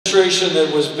Administration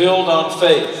that was built on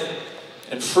faith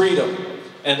and freedom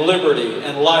and liberty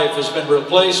and life has been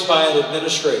replaced by an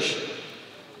administration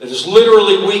that has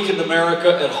literally weakened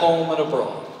America at home and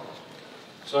abroad.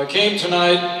 So I came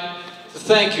tonight to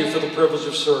thank you for the privilege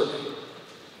of serving.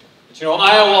 But you know,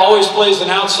 Iowa always plays an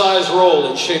outsized role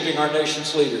in shaping our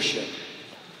nation's leadership.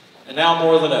 And now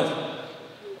more than ever,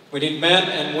 we need men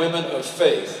and women of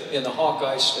faith in the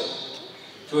Hawkeye State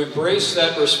to embrace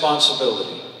that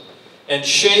responsibility and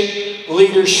shape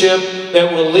leadership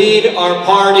that will lead our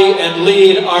party and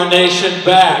lead our nation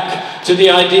back to the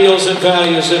ideals and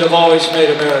values that have always made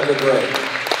America great.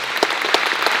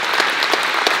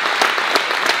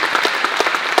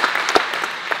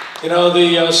 You know,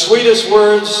 the sweetest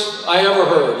words I ever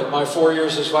heard in my 4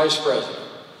 years as Vice President,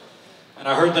 and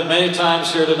I heard them many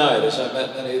times here tonight as I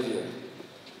met many of you,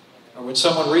 or when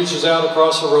someone reaches out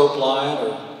across a rope line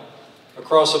or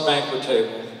across a banquet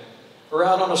table or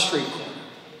out on a street corner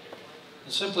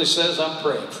and simply says, "I'm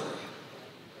praying for you."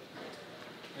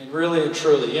 I mean, really and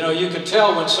truly, you know, you can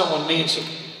tell when someone means it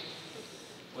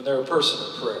when they're a person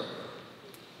of prayer.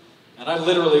 And I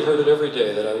literally heard it every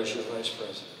day that I was your Vice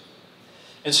President.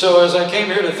 And so as I came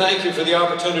here to thank you for the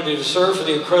opportunity to serve, for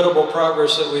the incredible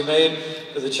progress that we made,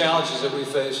 for the challenges that we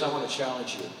face, I want to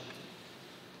challenge you.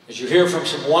 As you hear from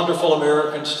some wonderful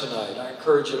Americans tonight, I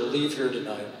encourage you to leave here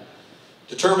tonight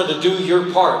determined to do your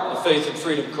part in the Faith and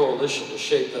Freedom Coalition to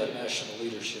shape that national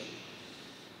leadership.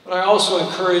 But I also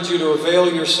encourage you to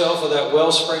avail yourself of that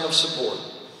wellspring of support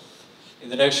in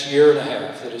the next year and a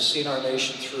half that has seen our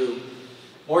nation through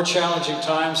more challenging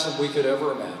times than we could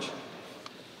ever imagine.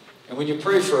 And when you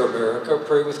pray for America,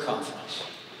 pray with confidence,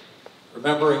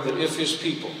 remembering that if his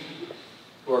people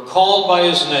who are called by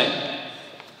his name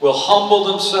will humble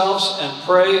themselves and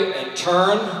pray and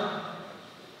turn,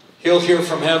 he'll hear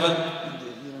from heaven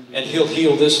and he'll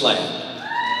heal this land,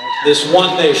 this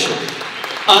one nation,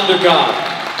 under God,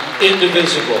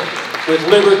 indivisible, with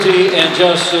liberty and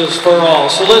justice for all.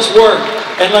 So let's work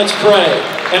and let's pray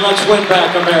and let's win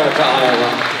back America, Iowa.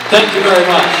 Thank you very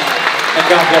much, and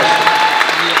God bless you.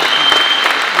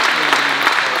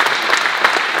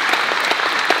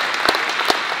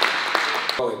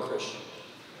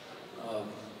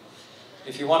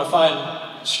 If you want to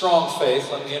find strong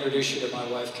faith, let me introduce you to my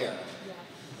wife, Karen,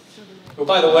 who,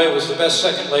 by the way, was the best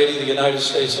second lady the United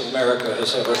States of America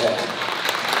has ever had.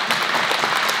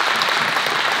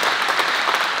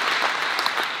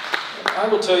 I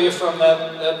will tell you from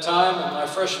that time in my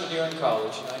freshman year in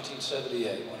college in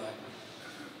 1978, when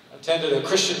I attended a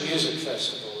Christian music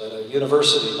festival at a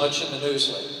university much in the news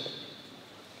lately,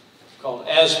 called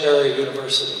Asbury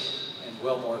University in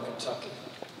Wilmore, Kentucky.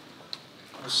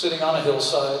 I was sitting on a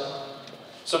hillside.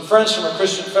 Some friends from a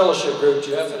Christian fellowship group,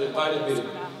 Jeff, had invited me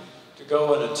to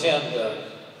go and attend a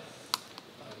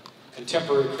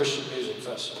contemporary Christian music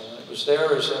festival. And it was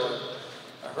there as though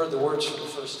I heard the words for the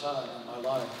first time in my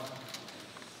life.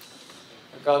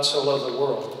 That God so loved the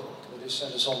world that he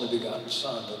sent his only begotten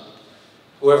Son, that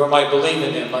whoever might believe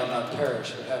in him might not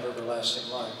perish but have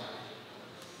everlasting life.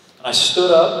 And I stood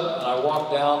up and I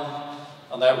walked down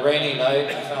on that rainy night.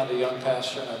 I found a young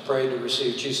pastor and I prayed to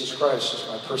receive Jesus Christ as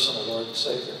my personal Lord and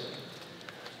Savior.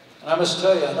 And I must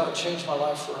tell you, I know it changed my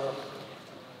life forever.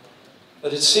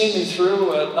 But it's seen me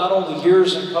through not only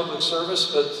years in public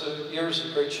service, but years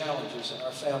of great challenges in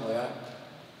our family.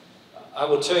 I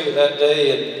will tell you that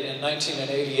day in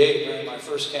 1988, during my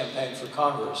first campaign for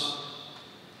Congress,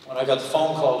 when I got the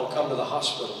phone call to come to the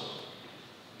hospital,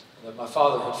 that my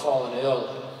father had fallen ill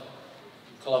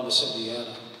in Columbus,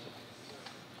 Indiana.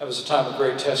 That was a time of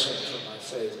great testing for my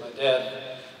faith. My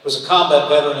dad was a combat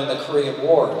veteran in the Korean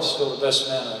War, still the best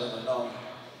man I've ever known.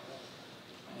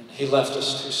 And he left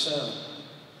us too soon.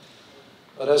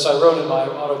 But as I wrote in my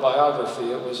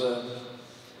autobiography, it was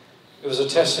a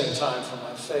testing time for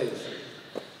my faith.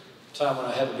 A time when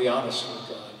I had to be honest with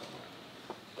God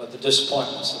about the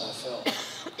disappointments that I felt.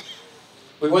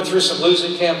 We went through some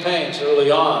losing campaigns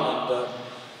early on, and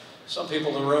some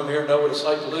people in the room here know what it's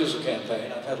like to lose a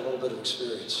campaign. I've had a little bit of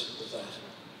experience with that.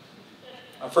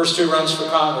 My first 2 runs for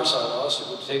Congress I lost. It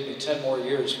would take me 10 more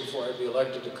years before I'd be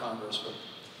elected to Congress. But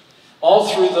all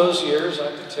through those years,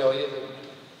 I can tell you that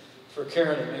for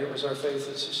Karen and me, it was our faith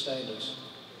that sustained us.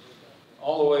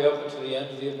 All the way up until the end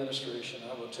of the administration,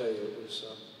 I will tell you, it was,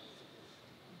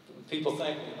 when people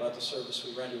thank me about the service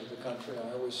we rendered to the country,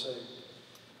 I always say,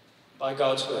 by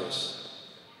God's grace.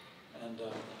 And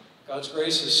God's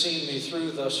grace has seen me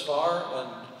through thus far, and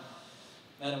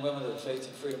men and women of the Faith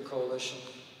and Freedom Coalition,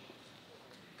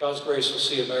 God's grace will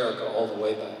see America all the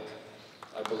way back.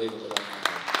 I believe it with all my heart.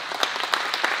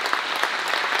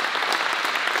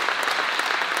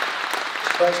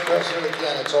 Vice President,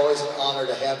 again, it's always an honor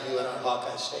to have you in our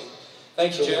Hawkeye State.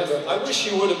 Thank you, Jeff. I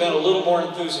wish you would have been a little more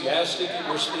enthusiastic in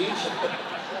your speech.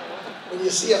 When you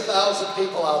see 1,000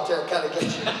 people out there, it kind of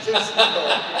gets you juicy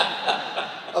going.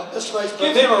 Mr. Vice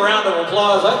President. Give him a round of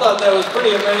applause. I thought that was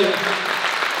pretty amazing.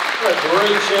 What a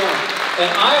great challenge. And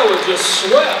Iowa just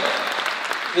swept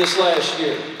this last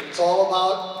year. It's all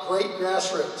about great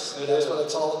grassroots. That's what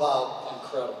it's all about.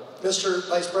 Incredible. Mr.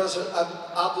 Vice President,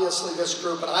 obviously this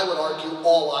group, and I would argue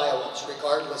all Iowans,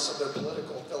 regardless of their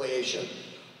political affiliation,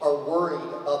 are worried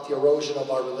about the erosion of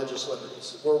our religious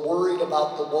liberties. We're worried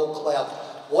about the woke left.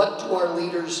 What do our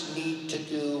leaders need to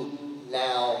do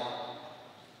now?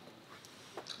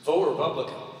 Vote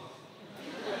Republican.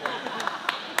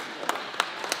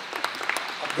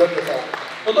 I'm good with that.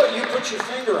 Well, look, you put your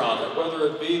finger on it, whether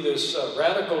it be this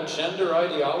radical gender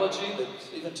ideology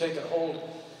that's even taken hold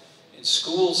in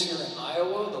schools here in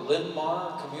Iowa, the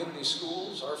Linn-Mar community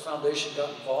schools. Our foundation got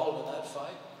involved in that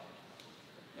fight.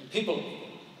 And people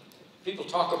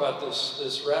talk about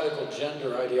this radical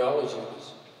gender ideology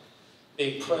that's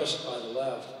being pressed by the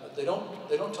left, but they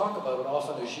don't talk about it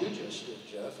often as you just did,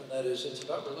 Jeff, and that is it's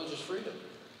about religious freedom.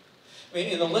 I mean,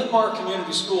 in the Linn-Mar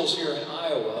community schools here in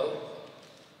Iowa,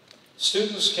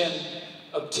 students can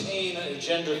obtain a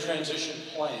gender transition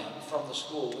plan from the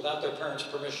school without their parents'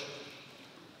 permission.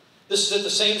 This is at the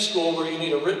same school where you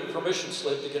need a written permission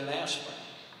slip to get an aspirin.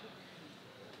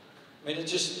 I mean,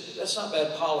 that's not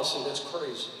bad policy, that's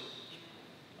crazy.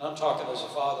 I'm talking as a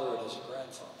father and as a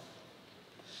grandfather.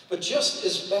 But just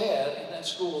as bad in that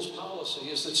school's policy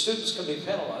is that students can be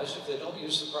penalized if they don't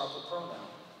use the proper pronoun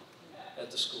at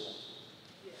the school.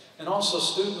 And also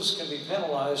students can be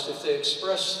penalized if they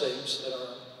express things that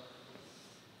are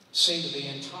seen to be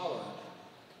intolerant.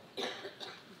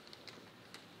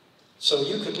 So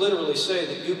you could literally say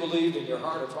that you believed in your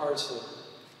heart of hearts that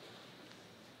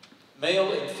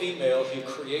male and female, He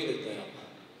created them.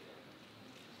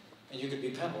 And you could be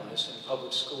penalized in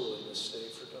public school in this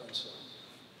state for doing so.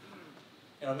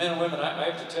 You know, men and women, I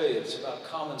have to tell you, it's about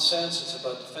common sense, it's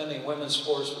about defending women's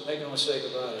sports, but make no mistake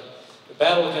about it. The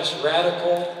battle against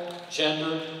radical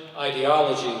gender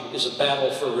ideology is a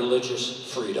battle for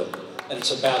religious freedom, and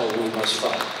it's a battle we must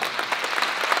fight.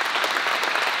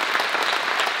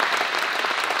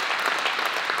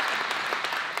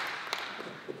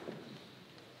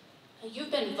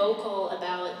 You've been vocal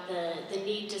about the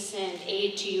need to send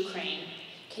aid to Ukraine.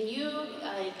 Can you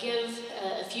give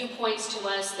a few points to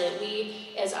us that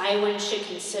we, as Iowans, should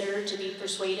consider to be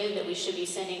persuaded that we should be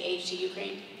sending aid to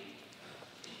Ukraine?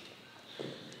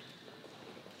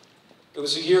 It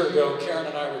was a year ago, Karen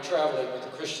and I were traveling with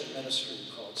a Christian ministry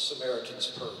called Samaritan's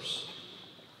Purse.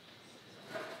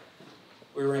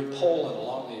 We were in Poland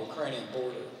along the Ukrainian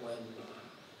border when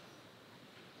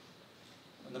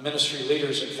the ministry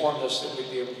leaders informed us that we'd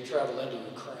be able to travel into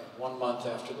Ukraine 1 month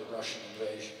after the Russian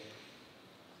invasion.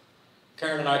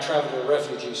 Karen and I traveled to a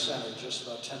refugee center just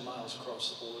about 10 miles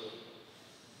across the border.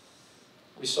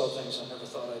 We saw things I never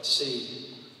thought I'd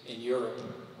see in Europe,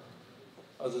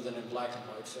 other than in black and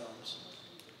white films.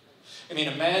 I mean,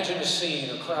 imagine a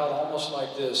scene, a crowd almost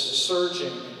like this,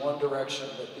 surging in one direction,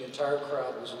 but the entire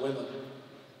crowd was women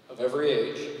of every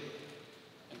age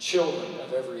and children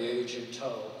of every age in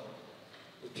tow,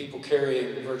 with people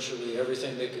carrying virtually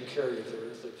everything they could carry of their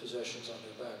earthly possessions on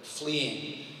their back,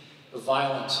 fleeing the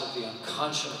violence of the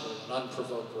unconscionable and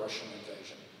unprovoked Russian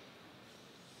invasion.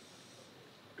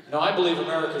 Now, I believe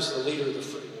America is the leader of the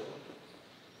free world,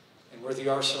 and we're the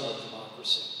arsenal of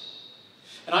democracy.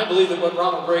 And I believe that what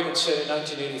Ronald Reagan said in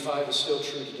 1985 is still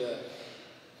true today.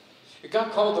 It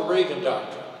got called the Reagan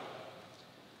Doctrine.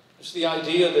 It's the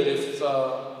idea that if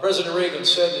President Reagan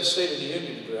said in his State of the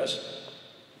Union address,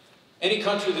 any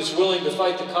country that's willing to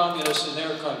fight the communists in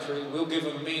their country, we'll give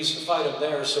them a means to fight them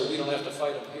there so we don't have to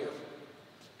fight them here.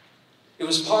 It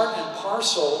was part and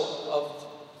parcel of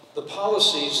the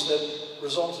policies that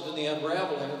resulted in the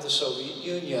unraveling of the Soviet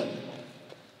Union.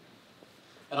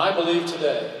 And I believe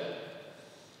today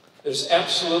it is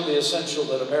absolutely essential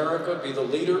that America be the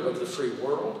leader of the free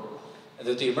world, and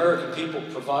that the American people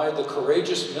provide the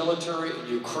courageous military in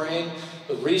Ukraine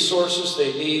the resources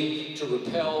they need to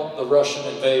repel the Russian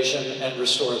invasion and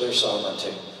restore their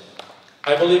sovereignty.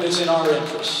 I believe it's in our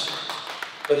interests,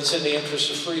 but it's in the interest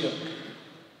of freedom.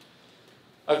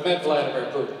 I've met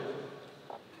Vladimir Putin.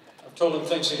 I've told him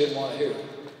things he didn't want to hear.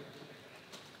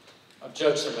 I've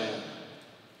judged the man.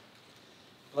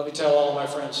 Let me tell all my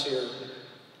friends here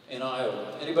in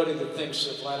Iowa, anybody that thinks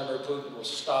that Vladimir Putin will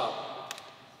stop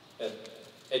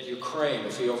at Ukraine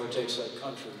if he overtakes that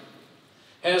country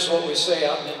has what we say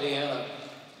out in Indiana,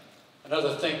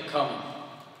 another think coming.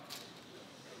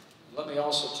 Let me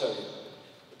also tell you,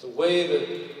 the way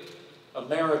that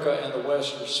America and the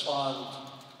West respond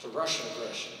to Russian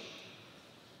aggression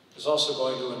is also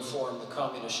going to inform the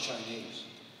communist Chinese.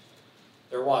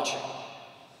 They're watching,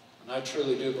 and I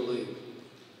truly do believe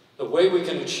the way we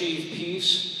can achieve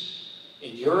peace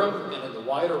in Europe and in the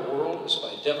wider world is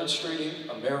by demonstrating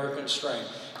American strength.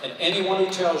 And anyone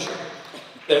who tells you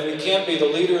that we can't be the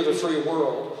leader of the free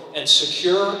world and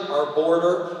secure our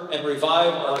border and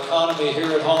revive our economy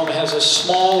here at home has a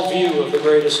small view of the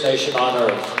greatest nation on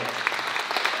earth.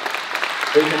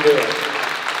 We can do it.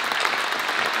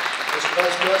 Mr.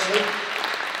 Vice President,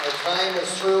 our time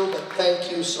is through, but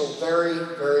thank you so very,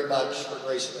 very much for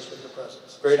gracing us with your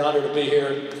presence. Great honor to be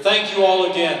here. Thank you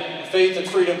all again. Faith and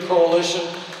Freedom Coalition.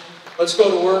 Let's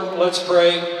go to work. Let's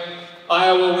pray.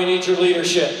 Iowa, we need your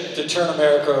leadership to turn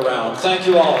America around. Thank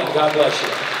you all, and God bless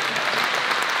you.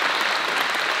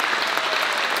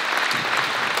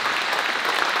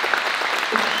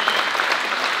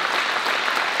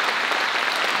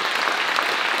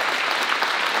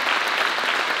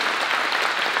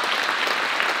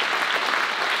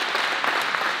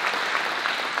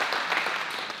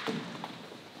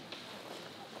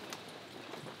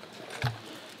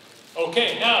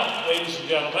 Okay, now, ladies and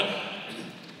gentlemen,